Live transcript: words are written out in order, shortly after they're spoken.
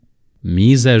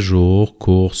Mise à jour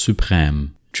Cour suprême.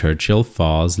 Churchill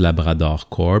Falls Labrador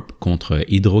Corp contre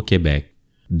Hydro-Québec.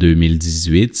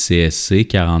 2018 CSC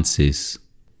 46.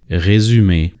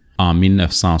 Résumé. En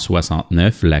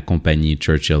 1969, la compagnie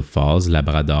Churchill Falls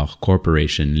Labrador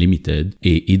Corporation Limited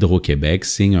et Hydro-Québec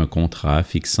signent un contrat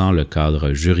fixant le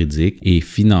cadre juridique et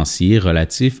financier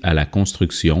relatif à la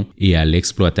construction et à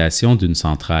l'exploitation d'une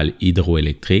centrale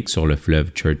hydroélectrique sur le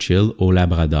fleuve Churchill au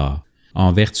Labrador.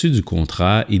 En vertu du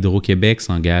contrat, Hydro-Québec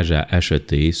s'engage à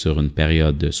acheter, sur une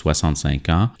période de 65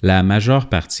 ans, la majeure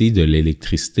partie de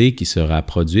l'électricité qui sera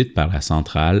produite par la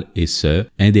centrale et ce,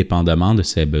 indépendamment de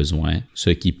ses besoins, ce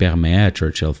qui permet à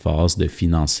Churchill Falls de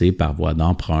financer par voie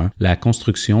d'emprunt la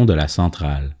construction de la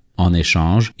centrale. En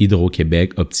échange,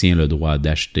 Hydro-Québec obtient le droit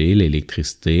d'acheter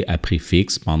l'électricité à prix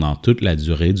fixe pendant toute la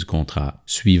durée du contrat.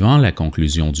 Suivant la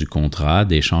conclusion du contrat,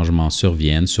 des changements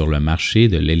surviennent sur le marché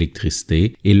de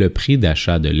l'électricité et le prix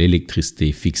d'achat de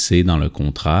l'électricité fixé dans le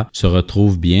contrat se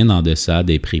retrouve bien en deçà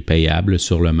des prix payables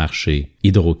sur le marché.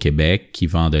 Hydro-Québec, qui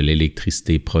vend de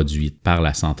l'électricité produite par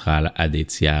la centrale à des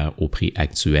tiers au prix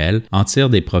actuel, en tire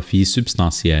des profits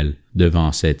substantiels.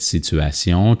 Devant cette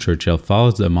situation, Churchill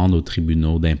Falls demande aux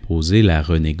tribunaux d'imposer la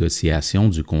renégociation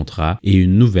du contrat et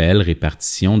une nouvelle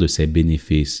répartition de ses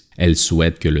bénéfices. Elle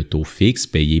souhaite que le taux fixe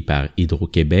payé par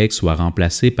Hydro-Québec soit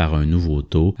remplacé par un nouveau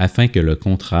taux afin que le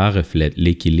contrat reflète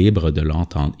l'équilibre de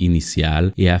l'entente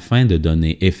initiale et afin de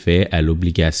donner effet à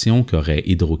l'obligation qu'aurait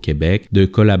Hydro-Québec de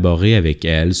collaborer avec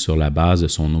elle sur la base de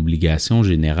son obligation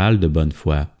générale de bonne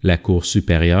foi. La Cour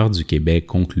supérieure du Québec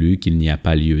conclut qu'il n'y a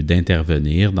pas lieu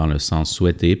d'intervenir dans le sens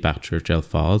souhaité par Churchill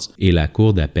Falls et la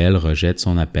Cour d'appel rejette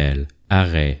son appel.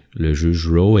 Arrêt. Le juge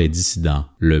Rowe est dissident.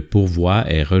 Le pourvoi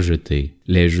est rejeté.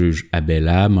 Les juges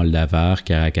Abella, Moldaver,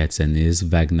 Karakatsanis,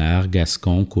 Wagner,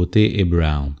 Gascon, Côté et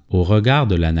Brown. Au regard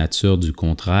de la nature du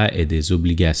contrat et des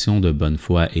obligations de bonne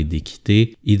foi et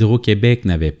d'équité, Hydro-Québec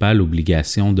n'avait pas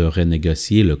l'obligation de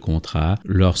renégocier le contrat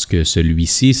lorsque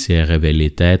celui-ci s'est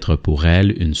révélé être pour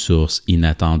elle une source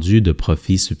inattendue de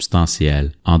profits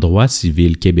substantiels. En droit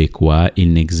civil québécois,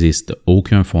 il n'existe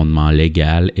aucun fondement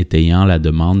légal étayant la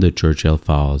demande de Churchill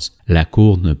Falls. La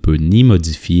Cour ne peut ni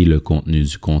modifier le contenu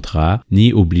du contrat,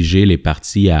 ni obliger les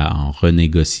parties à en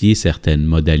renégocier certaines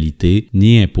modalités,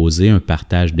 ni imposer un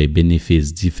partage des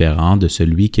bénéfices différents de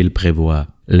celui qu'il prévoit.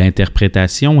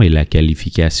 L'interprétation et la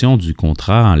qualification du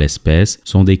contrat en l'espèce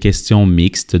sont des questions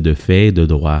mixtes de fait et de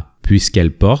droit.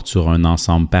 Puisqu'elle porte sur un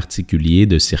ensemble particulier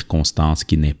de circonstances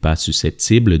qui n'est pas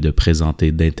susceptible de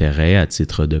présenter d'intérêt à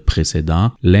titre de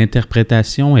précédent,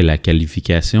 l'interprétation et la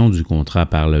qualification du contrat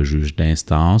par le juge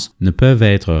d'instance ne peuvent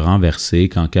être renversées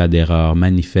qu'en cas d'erreur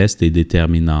manifeste et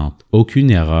déterminante.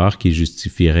 Aucune erreur qui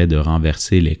justifierait de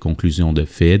renverser les conclusions de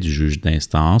fait du juge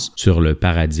d'instance sur le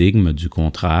paradigme du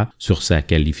contrat, sur sa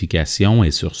qualification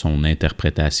et sur son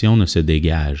interprétation ne se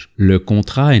dégage. Le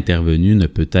contrat intervenu ne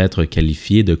peut être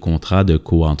qualifié de contrat de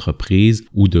coentreprise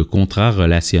ou de contrat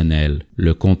relationnel.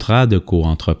 Le contrat de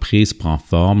coentreprise prend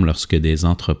forme lorsque des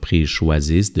entreprises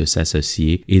choisissent de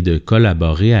s'associer et de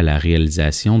collaborer à la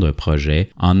réalisation d'un projet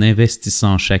en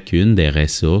investissant chacune des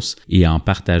ressources et en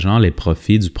partageant les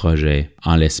profits du projet.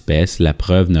 En l'espèce, la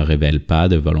preuve ne révèle pas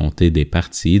de volonté des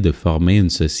parties de former une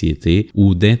société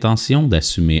ou d'intention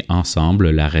d'assumer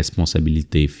ensemble la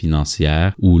responsabilité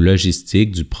financière ou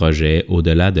logistique du projet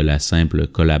au-delà de la simple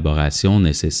collaboration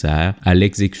nécessaire à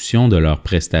l'exécution de leurs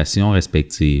prestations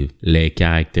respectives. Les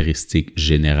caractéristiques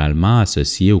généralement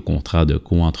associées au contrat de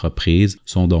coentreprise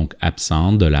sont donc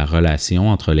absentes de la relation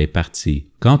entre les parties.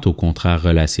 Quant au contrat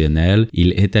relationnel,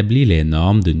 il établit les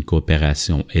normes d'une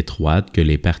coopération étroite que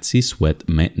les parties souhaitent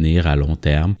maintenir à long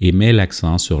terme et met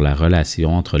l'accent sur la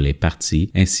relation entre les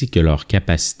parties ainsi que leur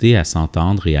capacité à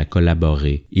s'entendre et à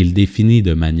collaborer. Il définit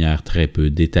de manière très peu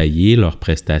détaillée leurs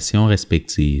prestations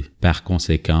respectives. Par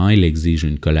conséquent, il exige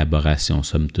une collaboration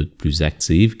somme toute plus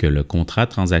active que le contrat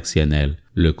transactionnel.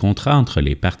 Le contrat entre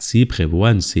les parties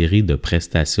prévoit une série de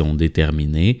prestations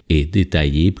déterminées et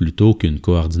détaillées plutôt qu'une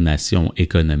coordination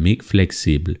économique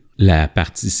flexible. La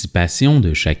participation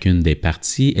de chacune des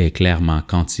parties est clairement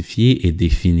quantifiée et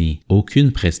définie,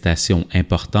 aucune prestation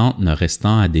importante ne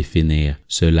restant à définir.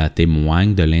 Cela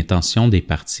témoigne de l'intention des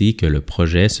parties que le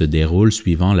projet se déroule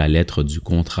suivant la lettre du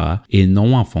contrat et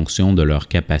non en fonction de leur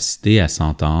capacité à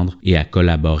s'entendre et à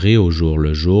collaborer au jour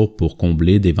le jour pour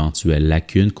combler d'éventuelles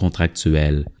lacunes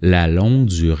contractuelles. La longue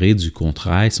durée du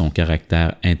contrat et son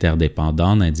caractère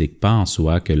interdépendant n'indiquent pas en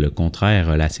soi que le contrat est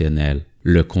relationnel.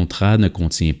 Le contrat ne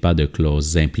contient pas de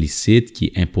clauses implicites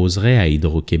qui imposeraient à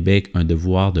Hydro-Québec un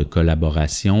devoir de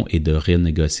collaboration et de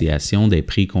renégociation des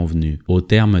prix convenus. Au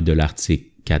terme de l'article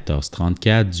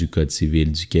 1434 du Code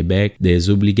civil du Québec, des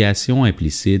obligations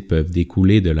implicites peuvent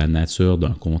découler de la nature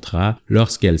d'un contrat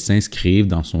lorsqu'elles s'inscrivent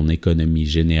dans son économie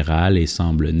générale et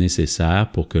semblent nécessaires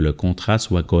pour que le contrat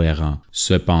soit cohérent.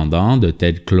 Cependant, de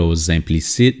telles clauses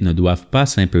implicites ne doivent pas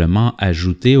simplement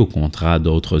ajouter au contrat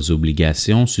d'autres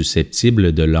obligations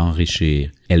susceptibles de l'enrichir.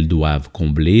 Elles doivent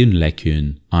combler une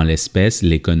lacune. En l'espèce,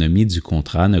 l'économie du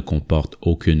contrat ne comporte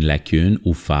aucune lacune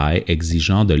ou faille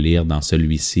exigeant de lire dans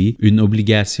celui-ci une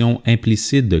obligation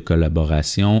implicite de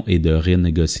collaboration et de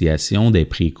renégociation des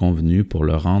prix convenus pour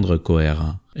le rendre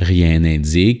cohérent. Rien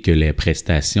n'indique que les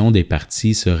prestations des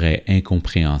parties seraient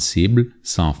incompréhensibles,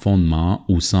 sans fondement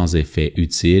ou sans effet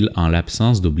utile en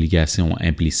l'absence d'obligations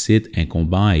implicites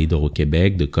incombant à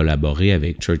Hydro-Québec de collaborer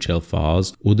avec Churchill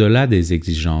Falls au-delà des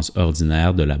exigences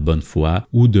ordinaires de la bonne foi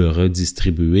ou de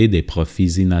redistribuer des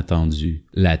profits inattendus.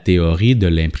 La théorie de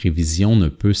l'imprévision ne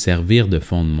peut servir de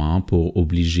fondement pour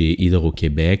obliger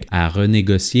Hydro-Québec à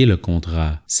renégocier le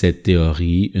contrat. Cette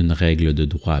théorie, une règle de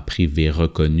droit privé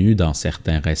reconnue dans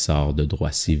certains ressorts de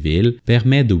droit civil,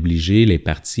 permet d'obliger les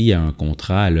parties à un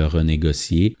contrat à le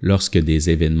renégocier lorsque des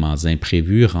événements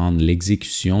imprévus rendent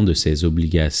l'exécution de ces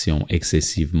obligations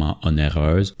excessivement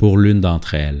onéreuses pour l'une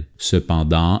d'entre elles.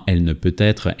 Cependant, elle ne peut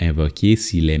être invoquée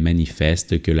s'il est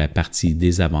manifeste que la partie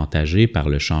désavantagée par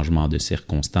le changement de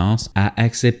circonstances a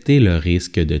accepté le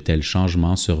risque de tels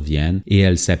changements surviennent et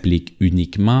elle s'applique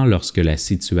uniquement lorsque la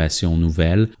situation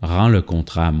nouvelle rend le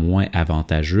contrat moins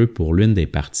avantageux pour l'une des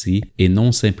parties et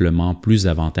non simplement plus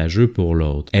avantageux pour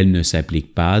l'autre. Elle ne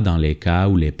s'applique pas dans les cas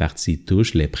où les parties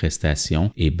touchent les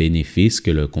prestations et bénéfices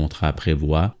que le contrat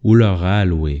prévoit ou leur a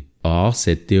alloués. Or,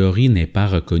 cette théorie n'est pas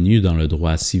reconnue dans le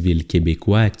droit civil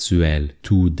québécois actuel.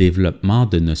 Tout développement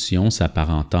de notions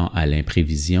s'apparentant à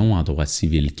l'imprévision en droit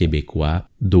civil québécois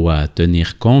doit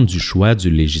tenir compte du choix du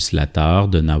législateur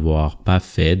de n'avoir pas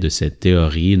fait de cette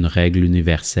théorie une règle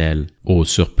universelle. Au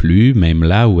surplus, même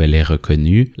là où elle est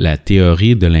reconnue, la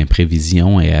théorie de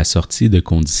l'imprévision est assortie de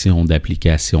conditions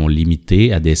d'application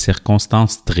limitées à des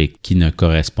circonstances strictes qui ne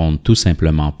correspondent tout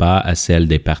simplement pas à celles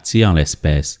des parties en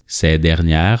l'espèce. Ces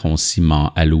dernières ont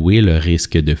ciment alloué le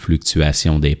risque de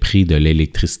fluctuation des prix de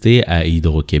l'électricité à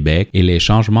Hydro-Québec et les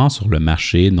changements sur le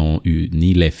marché n'ont eu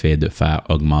ni l'effet de faire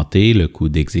augmenter le coût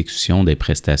d'exécution des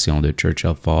prestations de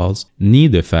Churchill Falls, ni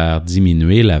de faire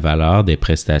diminuer la valeur des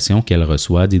prestations qu'elle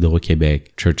reçoit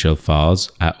d'Hydro-Québec. Churchill Falls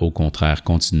a au contraire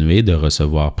continué de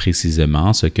recevoir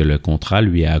précisément ce que le contrat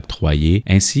lui a octroyé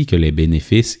ainsi que les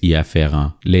bénéfices y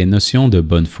afférents. Les notions de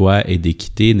bonne foi et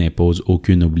d'équité n'imposent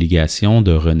aucune obligation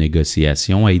de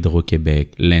renégociation à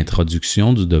Hydro-Québec.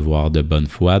 L'introduction du devoir de bonne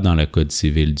foi dans le Code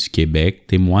civil du Québec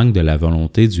témoigne de la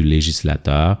volonté du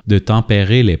législateur de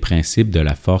tempérer les principes de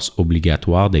la force obligatoire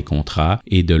des contrats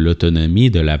et de l'autonomie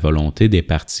de la volonté des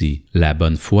parties. La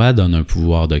bonne foi donne un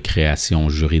pouvoir de création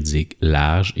juridique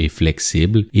large et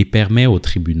flexible et permet aux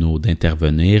tribunaux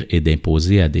d'intervenir et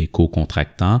d'imposer à des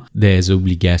co-contractants des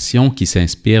obligations qui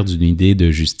s'inspirent d'une idée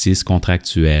de justice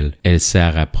contractuelle. Elle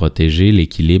sert à protéger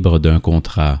l'équilibre d'un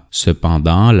contrat.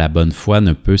 Cependant, la bonne foi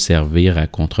ne peut servir à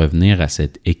contrevenir à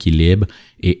cet équilibre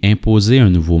et imposer un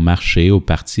nouveau marché aux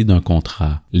parties d'un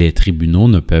contrat. Les tribunaux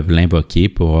ne peuvent l'invoquer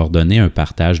pour ordonner un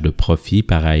partage de profits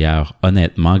par ailleurs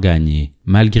honnêtement gagné.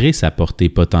 Malgré sa portée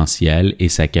potentielle et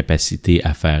sa capacité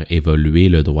à faire évoluer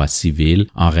le droit civil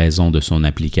en raison de son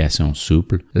application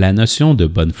souple, la notion de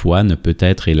bonne foi ne peut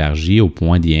être élargie au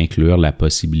point d'y inclure la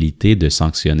possibilité de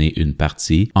sanctionner une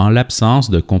partie en l'absence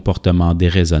de comportement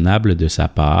déraisonnable de sa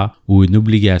part ou une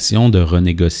obligation de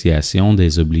renégociation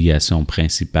des obligations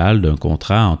principales d'un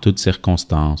contrat en toutes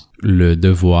circonstances. Le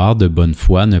devoir de bonne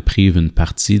foi ne prive une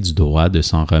partie du droit de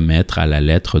s'en remettre à la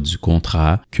lettre du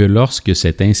contrat que lorsque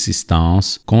cette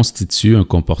insistance constitue un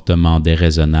comportement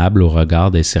déraisonnable au regard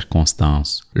des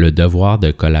circonstances. Le devoir de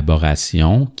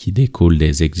collaboration, qui découle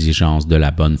des exigences de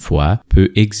la bonne foi,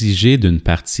 peut exiger d'une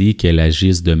partie qu'elle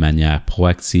agisse de manière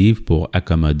proactive pour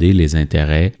accommoder les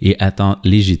intérêts et attentes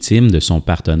légitimes de son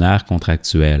partenaire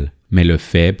contractuel. Mais le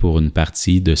fait pour une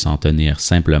partie de s'en tenir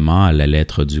simplement à la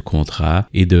lettre du contrat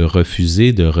et de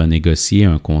refuser de renégocier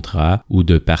un contrat ou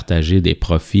de partager des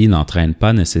profits n'entraîne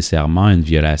pas nécessairement une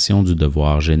violation du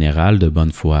devoir général de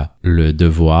bonne foi. Le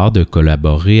devoir de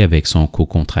collaborer avec son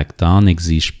co-contractant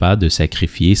n'exige pas de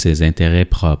sacrifier ses intérêts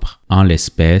propres. En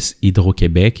l'espèce,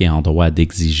 Hydro-Québec est en droit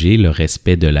d'exiger le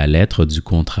respect de la lettre du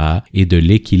contrat et de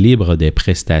l'équilibre des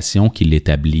prestations qu'il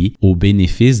établit au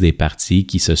bénéfice des parties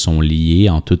qui se sont liées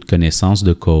en toute connaissance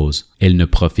de cause. Elle ne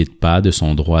profite pas de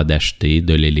son droit d'acheter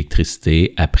de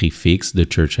l'électricité à prix fixe de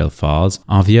Churchill Falls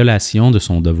en violation de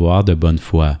son devoir de bonne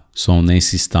foi. Son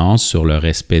insistance sur le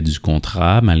respect du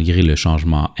contrat, malgré le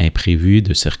changement imprévu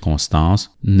de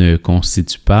circonstances, ne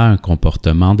constitue pas un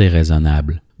comportement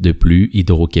déraisonnable. De plus,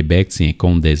 Hydro-Québec tient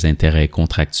compte des intérêts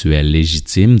contractuels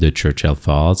légitimes de Churchill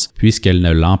Falls puisqu'elle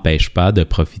ne l'empêche pas de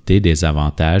profiter des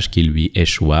avantages qui lui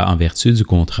échoient en vertu du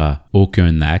contrat.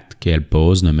 Aucun acte qu'elle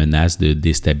pose ne menace de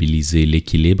déstabiliser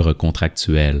l'équilibre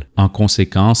contractuel. En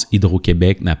conséquence,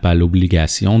 Hydro-Québec n'a pas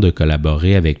l'obligation de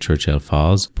collaborer avec Churchill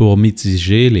Falls pour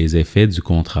mitiger les effets du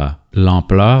contrat.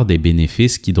 L'ampleur des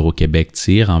bénéfices qu'Hydro-Québec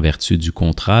tire en vertu du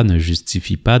contrat ne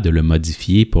justifie pas de le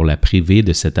modifier pour la priver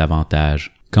de cet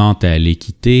avantage. Quant à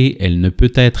l'équité, elle ne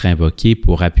peut être invoquée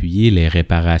pour appuyer les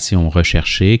réparations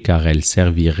recherchées car elle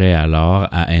servirait alors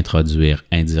à introduire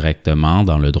indirectement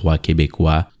dans le droit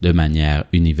québécois de manière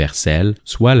universelle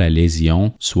soit la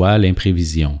lésion, soit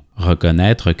l'imprévision.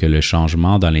 Reconnaître que le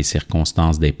changement dans les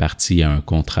circonstances des parties à un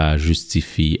contrat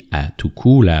justifie à tout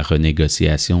coup la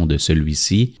renégociation de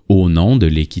celui-ci, au nom de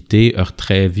l'équité,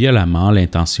 heurterait violemment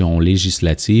l'intention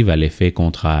législative à l'effet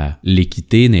contraire.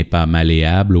 L'équité n'est pas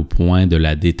malléable au point de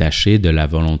la détacher de la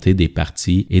volonté des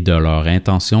parties et de leur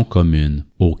intention commune.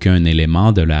 Aucun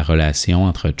élément de la relation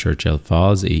entre Churchill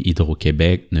Falls et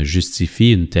Hydro-Québec ne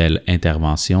justifie une telle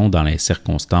intervention dans les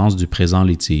circonstances du présent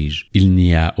litige. Il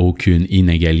n'y a aucune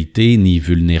inégalité ni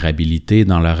vulnérabilité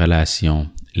dans la relation.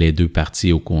 Les deux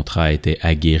parties au contrat étaient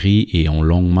aguerries et ont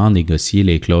longuement négocié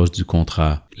les clauses du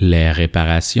contrat. Les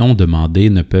réparations demandées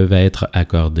ne peuvent être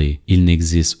accordées. Il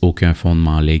n'existe aucun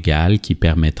fondement légal qui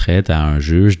permettrait à un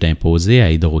juge d'imposer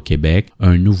à Hydro-Québec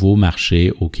un nouveau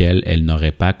marché auquel elle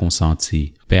n'aurait pas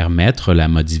consenti. Permettre la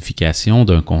modification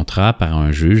d'un contrat par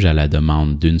un juge à la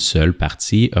demande d'une seule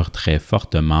partie heurterait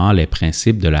fortement les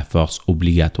principes de la force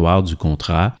obligatoire du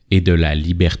contrat et de la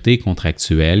liberté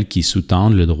contractuelle qui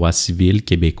sous-tendent le droit civil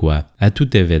québécois. À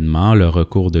tout événement, le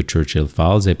recours de Churchill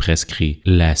Falls est prescrit.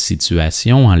 La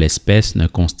situation en l'espèce ne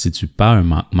constitue pas un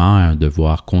manquement à un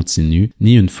devoir continu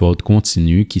ni une faute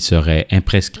continue qui serait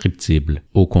imprescriptible.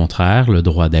 Au contraire, le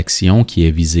droit d'action qui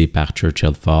est visé par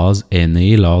Churchill Falls est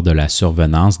né lors de la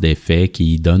survenance des faits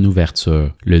qui y donnent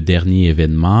ouverture. Le dernier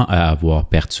événement à avoir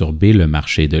perturbé le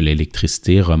marché de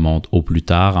l'électricité remonte au plus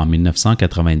tard en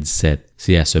 1997.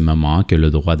 C'est à ce moment que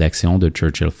le droit d'action de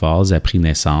Churchill Falls a pris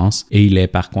naissance et il est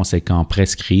par conséquent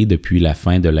prescrit depuis la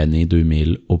fin de l'année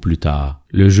 2000 au plus tard.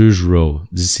 Le juge Rowe,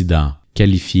 dissident,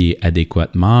 qualifié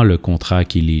adéquatement le contrat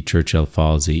qui lie Churchill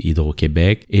Falls et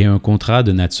Hydro-Québec est un contrat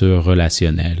de nature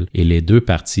relationnelle et les deux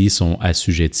parties sont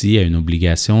assujetties à une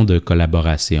obligation de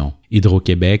collaboration.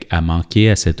 Hydro-Québec a manqué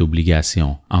à cette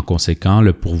obligation. En conséquent,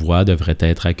 le pourvoi devrait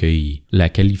être accueilli. La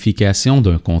qualification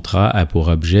d'un contrat a pour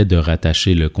objet de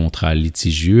rattacher le contrat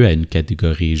litigieux à une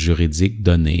catégorie juridique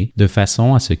donnée, de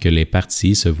façon à ce que les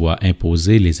parties se voient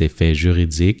imposer les effets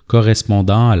juridiques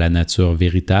correspondant à la nature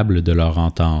véritable de leur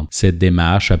entente. Cette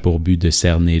démarche a pour but de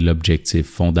cerner l'objectif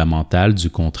fondamental du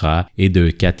contrat et de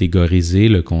catégoriser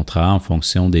le contrat en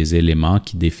fonction des éléments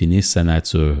qui définissent sa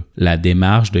nature. La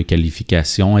démarche de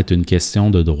qualification est une question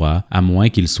de droit, à moins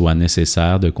qu'il soit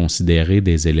nécessaire de considérer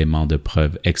des éléments de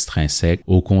preuve extrinsèques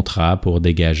au contrat pour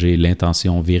dégager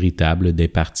l'intention véritable des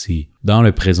parties. Dans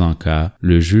le présent cas,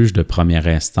 le juge de première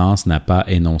instance n'a pas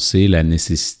énoncé la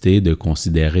nécessité de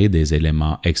considérer des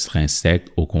éléments extrinsèques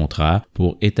au contrat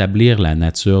pour établir la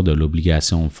nature de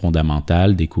l'obligation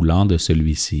fondamentale découlant de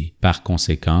celui-ci. Par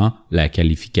conséquent, la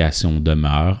qualification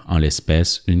demeure, en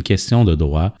l'espèce, une question de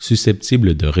droit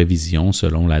susceptible de révision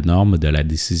selon la norme de la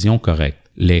décision correcte.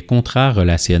 Les contrats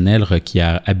relationnels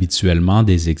requièrent habituellement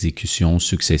des exécutions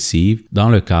successives dans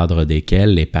le cadre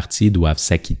desquelles les parties doivent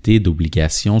s'acquitter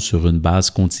d'obligations sur une base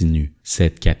continue.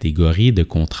 Cette catégorie de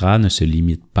contrats ne se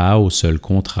limite pas au seul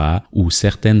contrat où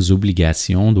certaines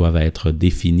obligations doivent être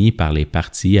définies par les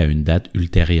parties à une date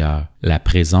ultérieure. La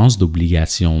présence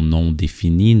d'obligations non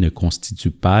définies ne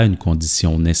constitue pas une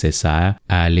condition nécessaire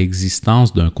à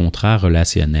l'existence d'un contrat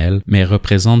relationnel, mais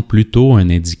représente plutôt un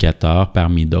indicateur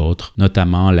parmi d'autres,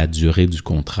 notamment la durée du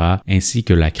contrat ainsi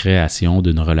que la création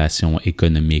d'une relation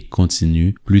économique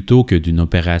continue plutôt que d'une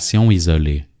opération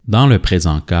isolée. Dans le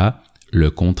présent cas, le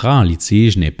contrat en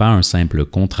litige n'est pas un simple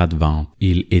contrat de vente.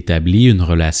 Il établit une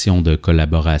relation de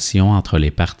collaboration entre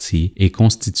les parties et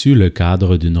constitue le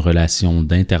cadre d'une relation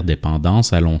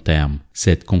d'interdépendance à long terme.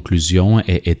 Cette conclusion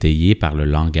est étayée par le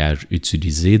langage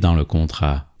utilisé dans le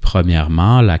contrat.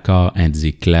 Premièrement, l'accord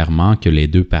indique clairement que les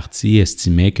deux parties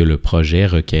estimaient que le projet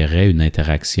requérait une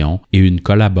interaction et une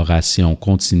collaboration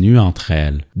continue entre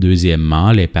elles.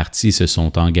 Deuxièmement, les parties se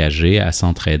sont engagées à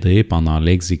s'entraider pendant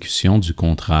l'exécution du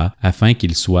contrat afin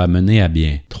qu'il soit mené à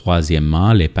bien.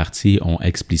 Troisièmement, les parties ont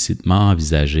explicitement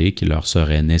envisagé qu'il leur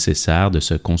serait nécessaire de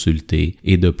se consulter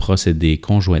et de procéder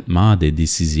conjointement à des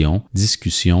décisions,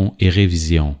 discussions et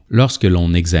révisions. Lorsque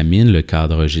l'on examine le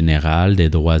cadre général des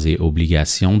droits et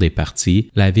obligations des parties,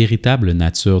 la véritable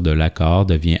nature de l'accord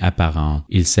devient apparente.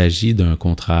 Il s'agit d'un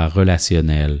contrat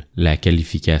relationnel. La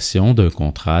qualification d'un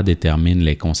contrat détermine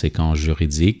les conséquences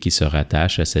juridiques qui se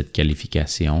rattachent à cette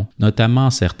qualification, notamment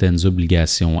certaines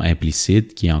obligations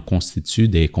implicites qui en constituent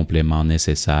des compléments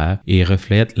nécessaires et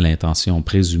reflètent l'intention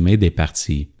présumée des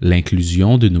parties.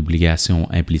 L'inclusion d'une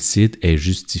obligation implicite est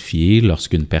justifiée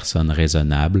lorsqu'une personne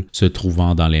raisonnable, se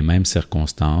trouvant dans les mêmes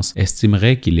circonstances,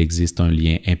 estimerait qu'il existe un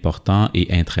lien important et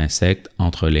intrinsèque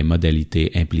entre les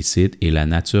modalités implicites et la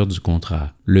nature du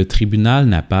contrat. Le tribunal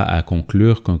n'a pas à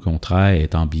conclure qu'un contrat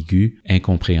est ambigu,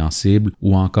 incompréhensible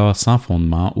ou encore sans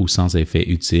fondement ou sans effet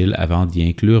utile avant d'y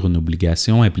inclure une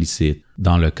obligation implicite.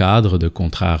 Dans le cadre de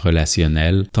contrats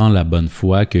relationnels, tant la bonne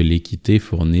foi que l'équité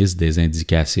fournissent des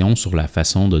indications sur la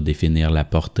façon de définir la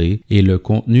portée et le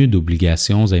contenu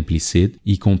d'obligations implicites,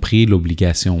 y compris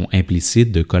l'obligation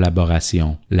implicite de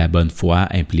collaboration. La bonne foi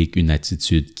implique une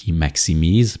attitude qui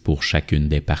maximise, pour chacune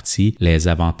des parties, les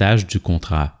avantages du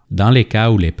contrat. Dans les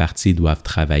cas où les parties doivent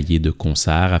travailler de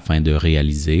concert afin de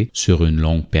réaliser, sur une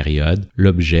longue période,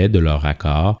 l'objet de leur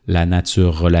accord, la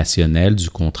nature relationnelle du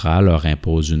contrat leur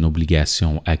impose une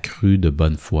obligation accrue de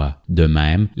bonne foi. De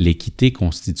même, l'équité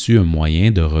constitue un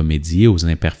moyen de remédier aux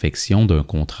imperfections d'un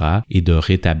contrat et de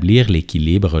rétablir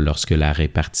l'équilibre lorsque la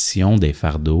répartition des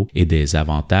fardeaux et des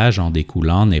avantages en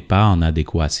découlant n'est pas en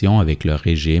adéquation avec le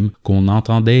régime qu'on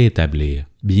entendait établir.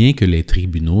 Bien que les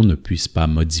tribunaux ne puissent pas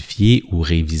modifier ou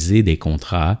réviser des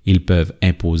contrats, ils peuvent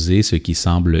imposer ce qui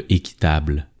semble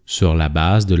équitable, sur la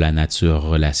base de la nature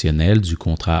relationnelle du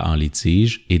contrat en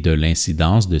litige et de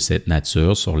l'incidence de cette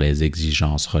nature sur les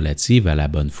exigences relatives à la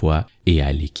bonne foi et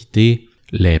à l'équité.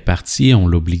 Les parties ont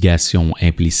l'obligation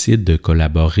implicite de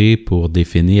collaborer pour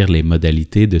définir les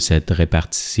modalités de cette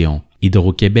répartition.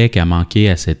 Hydro-Québec a manqué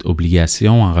à cette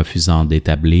obligation en refusant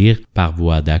d'établir, par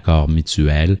voie d'accord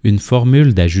mutuel, une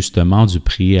formule d'ajustement du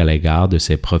prix à l'égard de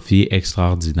ses profits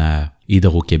extraordinaires.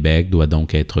 Hydro-Québec doit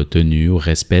donc être tenu au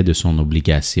respect de son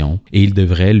obligation et il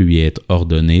devrait lui être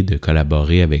ordonné de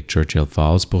collaborer avec Churchill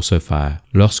Falls pour ce faire.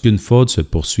 Lorsqu'une faute se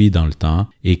poursuit dans le temps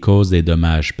et cause des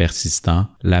dommages persistants,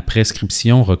 la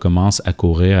prescription recommence à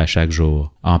courir à chaque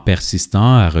jour. En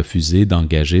persistant à refuser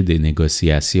d'engager des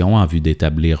négociations en vue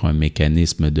d'établir un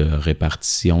mécanisme de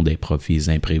répartition des profits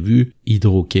imprévus,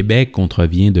 Hydro-Québec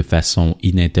contrevient de façon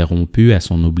ininterrompue à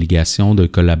son obligation de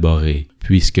collaborer.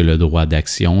 Puisque le droit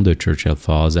d'action de Churchill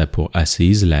Falls a pour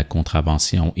assise la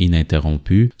contravention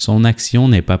ininterrompue, son action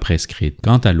n'est pas prescrite.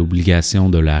 Quant à l'obligation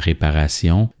de la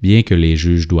réparation, bien que les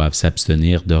juges doivent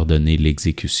s'abstenir d'ordonner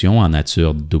l'exécution en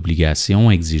nature d'obligation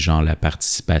exigeant la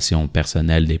participation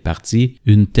personnelle des parties,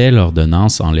 une telle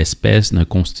ordonnance en l'espèce ne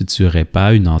constituerait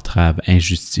pas une entrave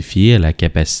injustifiée à la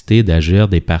capacité d'agir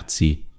des parties.